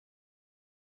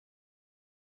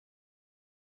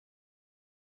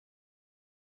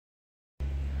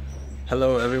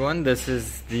Hello everyone, this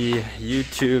is the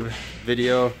YouTube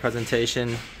video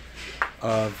presentation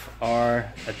of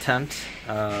our attempt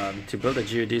to build a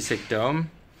geodesic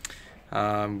dome.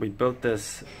 We built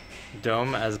this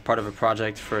dome as part of a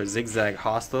project for Zigzag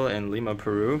Hostel in Lima,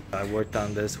 Peru. I worked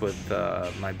on this with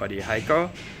my buddy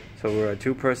Heiko, so we're a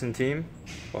two-person team.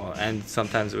 Well, and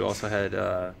sometimes we also had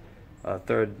a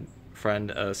third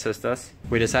friend assist us.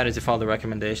 We decided to follow the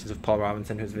recommendations of Paul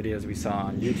Robinson, whose videos we saw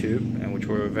on YouTube and which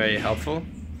were very helpful.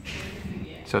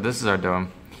 So this is our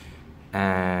dome,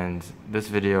 and this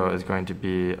video is going to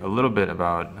be a little bit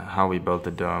about how we built the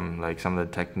dome, like some of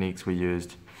the techniques we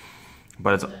used,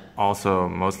 but it's also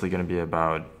mostly going to be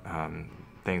about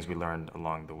things we learned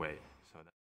along the way.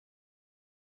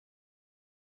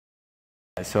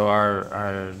 So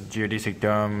our geodesic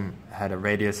dome had a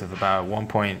radius of about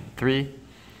 1.3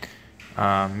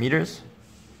 meters.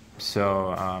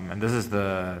 So and this is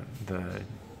the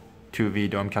 2V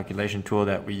dome calculation tool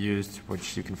that we used,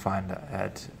 which you can find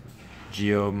at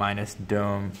geo-dome.co.uk.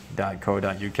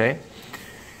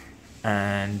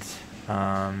 And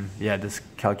yeah, this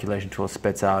calculation tool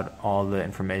spits out all the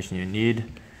information you need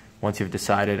once you've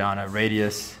decided on a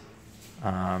radius.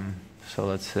 So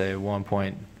let's say I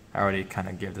already kind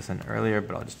of gave this in earlier,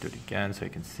 but I'll just do it again so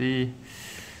you can see.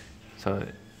 So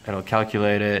it'll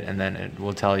calculate it, and then it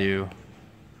will tell you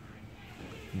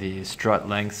the strut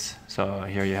lengths. So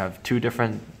here you have two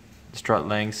different strut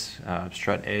lengths.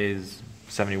 Strut A is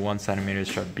 71 centimeters,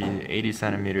 strut B 80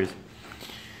 centimeters,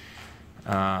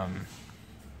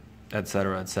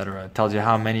 etc., etc. It tells you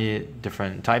how many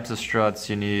different types of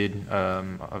struts you need,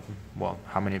 well,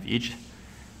 how many of each. It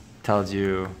tells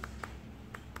you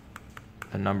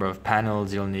the number of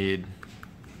panels you'll need,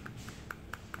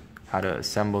 how to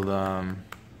assemble them,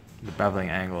 the beveling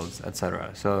angles,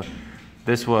 etc. So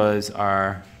this was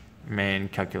our main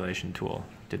calculation tool.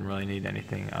 Didn't really need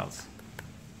anything else.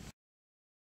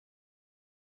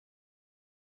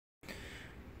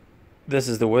 This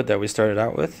is the wood that we started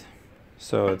out with.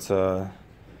 So it's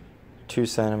 2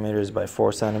 centimeters by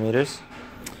 4 centimeters.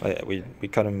 We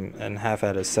cut them in half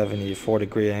at a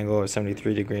 74-degree angle or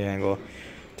 73-degree angle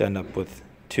to end up with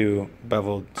 2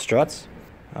 beveled struts.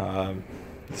 The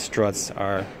struts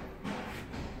are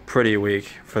pretty weak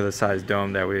for the size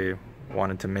dome that we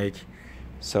wanted to make,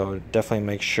 so definitely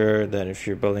make sure that if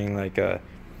you're building like a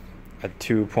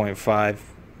 2.5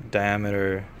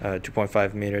 diameter,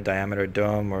 2.5 meter diameter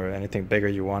dome or anything bigger,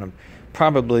 you want to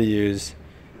probably use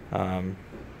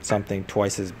something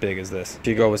twice as big as this. If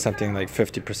you go with something like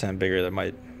 50% bigger, that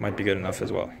might be good enough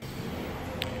as well.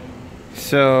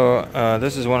 So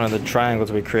this is one of the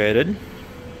triangles we created,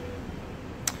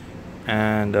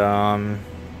 and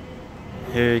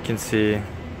here you can see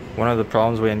one of the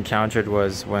problems we encountered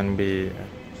was when we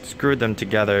screwed them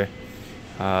together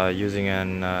using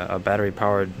a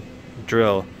battery-powered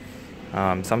drill.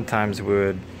 Sometimes we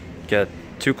would get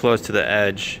too close to the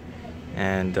edge,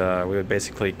 and we would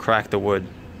basically crack the wood.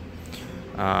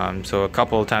 So a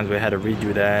couple of times we had to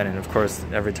redo that, and of course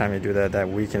every time you do that, that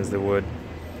weakens the wood.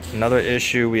 Another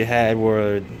issue we had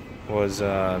was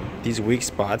these weak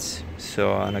spots.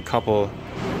 So on a couple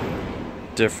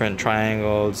different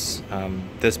triangles,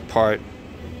 this part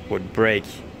would break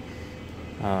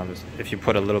if you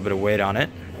put a little bit of weight on it.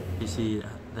 You see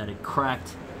that it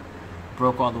cracked,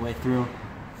 broke all the way through,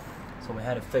 so we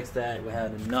had to fix that. We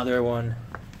had another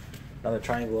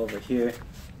triangle over here,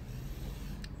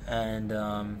 and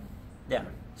yeah,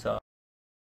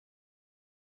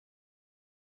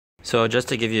 so just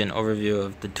to give you an overview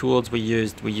of the tools we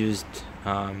used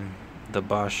the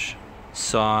Bosch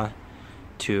saw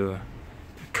to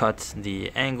cut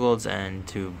the angles and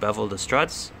to bevel the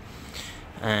struts,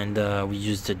 and we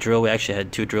used a drill. We actually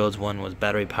had 2 drills. One was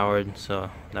battery powered, so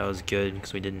that was good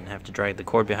because we didn't have to drag the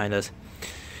cord behind us,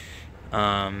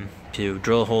 to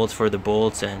drill holes for the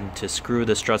bolts and to screw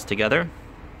the struts together.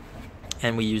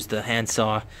 And we used the hand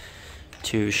saw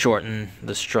to shorten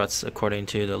the struts according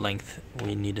to the length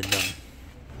we needed them.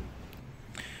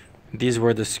 These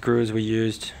were the screws we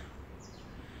used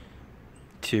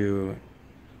to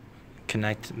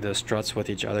connect the struts with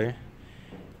each other.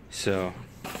 So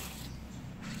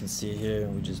you can see here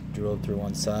we just drilled through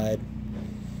one side,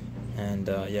 and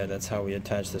yeah, that's how we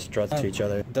attach the struts to each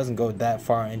other. It doesn't go that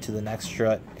far into the next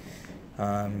strut,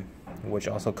 which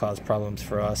also caused problems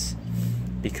for us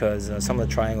because some of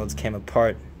the triangles came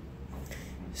apart.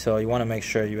 So you want to make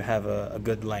sure you have a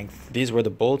good length. These were the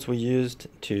bolts we used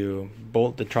to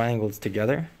bolt the triangles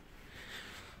together.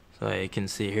 So you can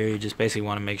see here, you just basically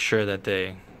want to make sure that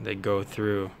they go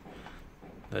through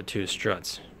the 2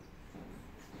 struts.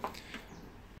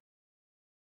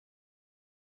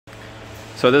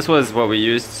 So this was what we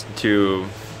used to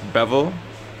bevel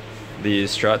the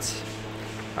struts.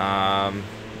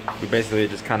 We basically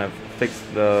just kind of fixed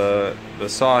the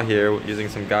saw here using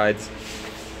some guides,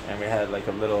 and we had like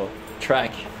a little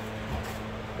track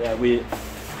that we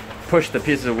pushed the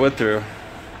pieces of wood through.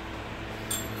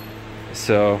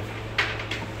 So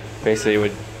basically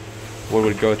wood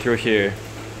would go through here,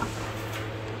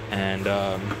 and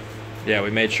yeah,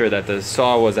 we made sure that the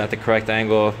saw was at the correct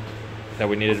angle that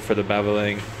we needed for the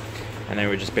beveling, and then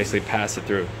we just basically pass it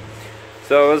through.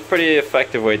 So it was a pretty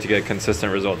effective way to get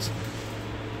consistent results.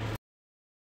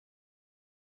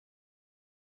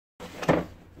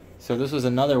 So this was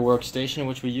another workstation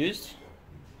which we used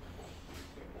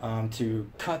to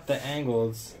cut the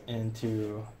angles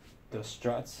into the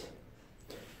struts.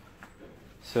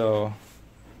 So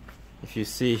if you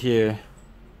see here,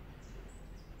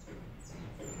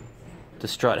 the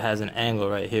strut has an angle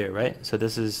right here, right? So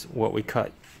this is what we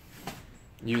cut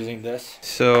using this.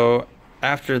 So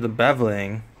after the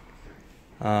beveling,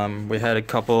 we had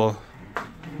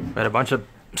a bunch of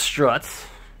struts,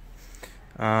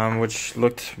 which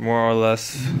looked more or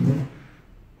less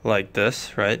like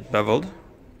this, right? Beveled.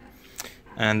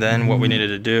 And then what we needed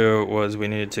to do was we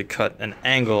needed to cut an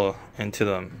angle into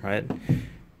them, right?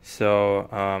 So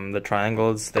the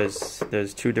triangles,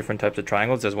 there's two different types of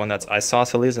triangles. There's one that's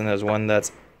isosceles and there's one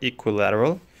that's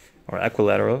equilateral or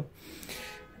equilateral.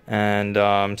 And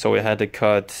so we had to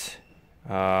cut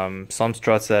some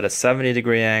struts at a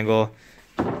 70-degree angle,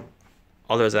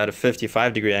 others at a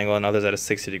 55-degree angle, and others at a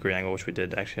 60-degree angle, which we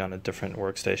did actually on a different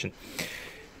workstation.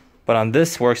 But on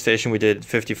this workstation we did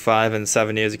 55 and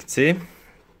 70, as you can see.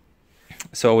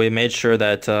 So we made sure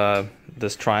that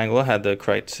this triangle had the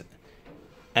correct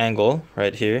angle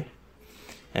right here,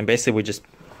 and basically we just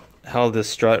held this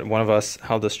strut, one of us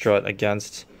held the strut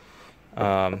against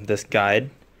this guide,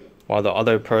 while the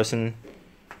other person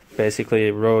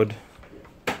basically rode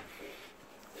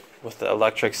with the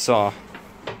electric saw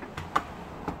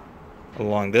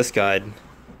along this guide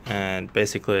and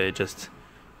basically just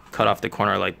cut off the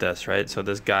corner like this, right? So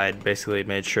this guide basically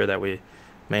made sure that we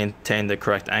maintained the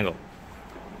correct angle.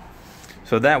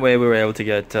 So that way we were able to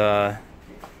get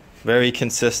very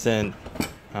consistent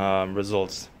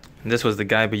results. And this was the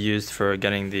guide we used for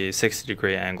getting the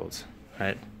 60-degree angles,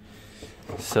 right?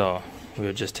 So we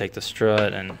would just take the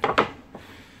strut and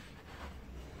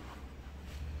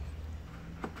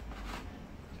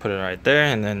put it right there,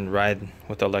 and then ride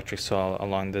with the electric saw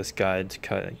along this guide to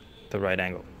cut the right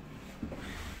angle.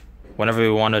 Whenever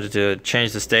we wanted to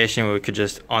change the station, we could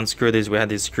just unscrew these. We had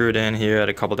these screwed in here at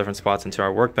a couple different spots into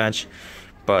our workbench,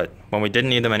 but when we didn't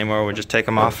need them anymore, we'd just take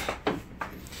them off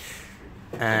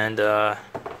and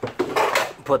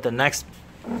put the next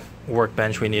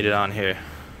workbench we needed on here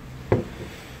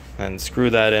and screw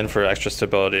that in for extra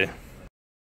stability.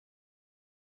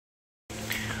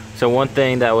 So one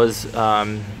thing that was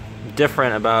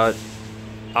different about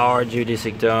our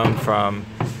geodesic dome from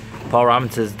Paul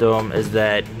Robinson's dome is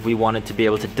that we wanted to be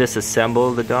able to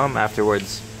disassemble the dome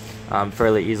afterwards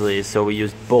fairly easily. So we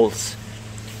used bolts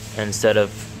instead of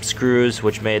screws,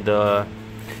 which made everything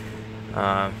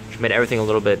a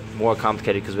little bit more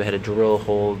complicated because we had to drill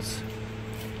holes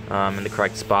in the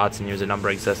correct spots and use a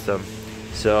numbering system.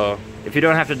 So if you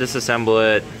don't have to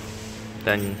disassemble it,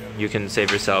 then you can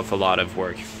save yourself a lot of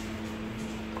work.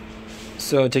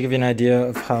 So to give you an idea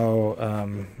of how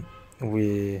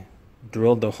we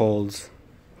drilled the holes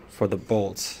for the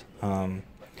bolts,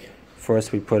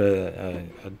 first we put a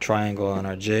triangle on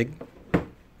our jig,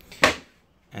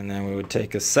 and then we would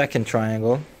take a second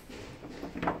triangle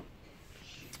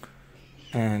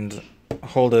and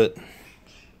hold it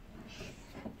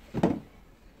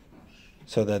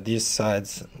so that these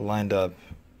sides lined up,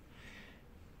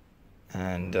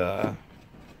 and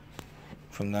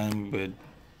from then we would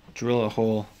drill a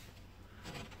hole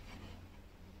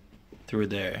through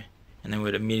there, and then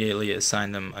we'd immediately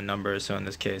assign them a number. So in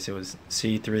this case it was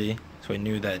C3, so we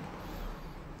knew that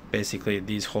basically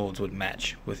these holes would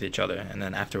match with each other, and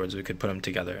then afterwards we could put them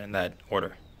together in that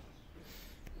order.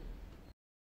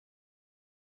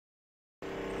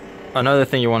 Another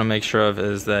thing you want to make sure of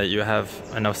is that you have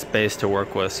enough space to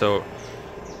work with. So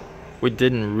we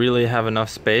didn't really have enough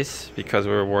space because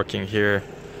we were working here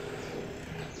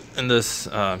in this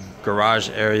garage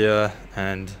area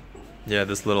and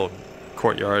this little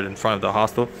courtyard in front of the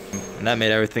hostel, and that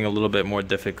made everything a little bit more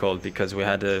difficult because we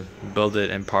had to build it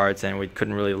in parts and we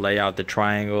couldn't really lay out the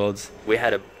triangles. We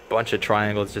had a bunch of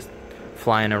triangles just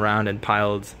flying around in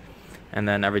piles, and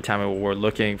then every time we were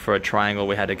looking for a triangle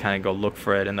we had to kind of go look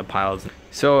for it in the piles.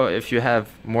 So if you have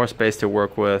more space to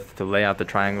work with to lay out the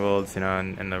triangles,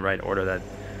 in the right order,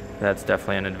 that's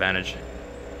definitely an advantage.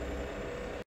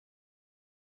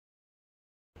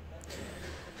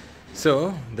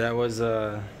 So that was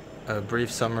a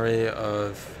brief summary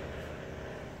of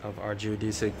our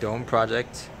geodesic dome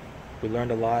project. We learned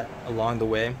a lot along the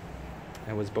way.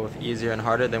 It was both easier and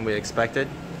harder than we expected.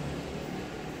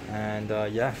 And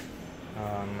yeah,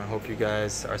 I hope you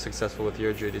guys are successful with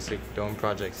your geodesic dome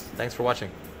projects. Thanks for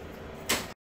watching.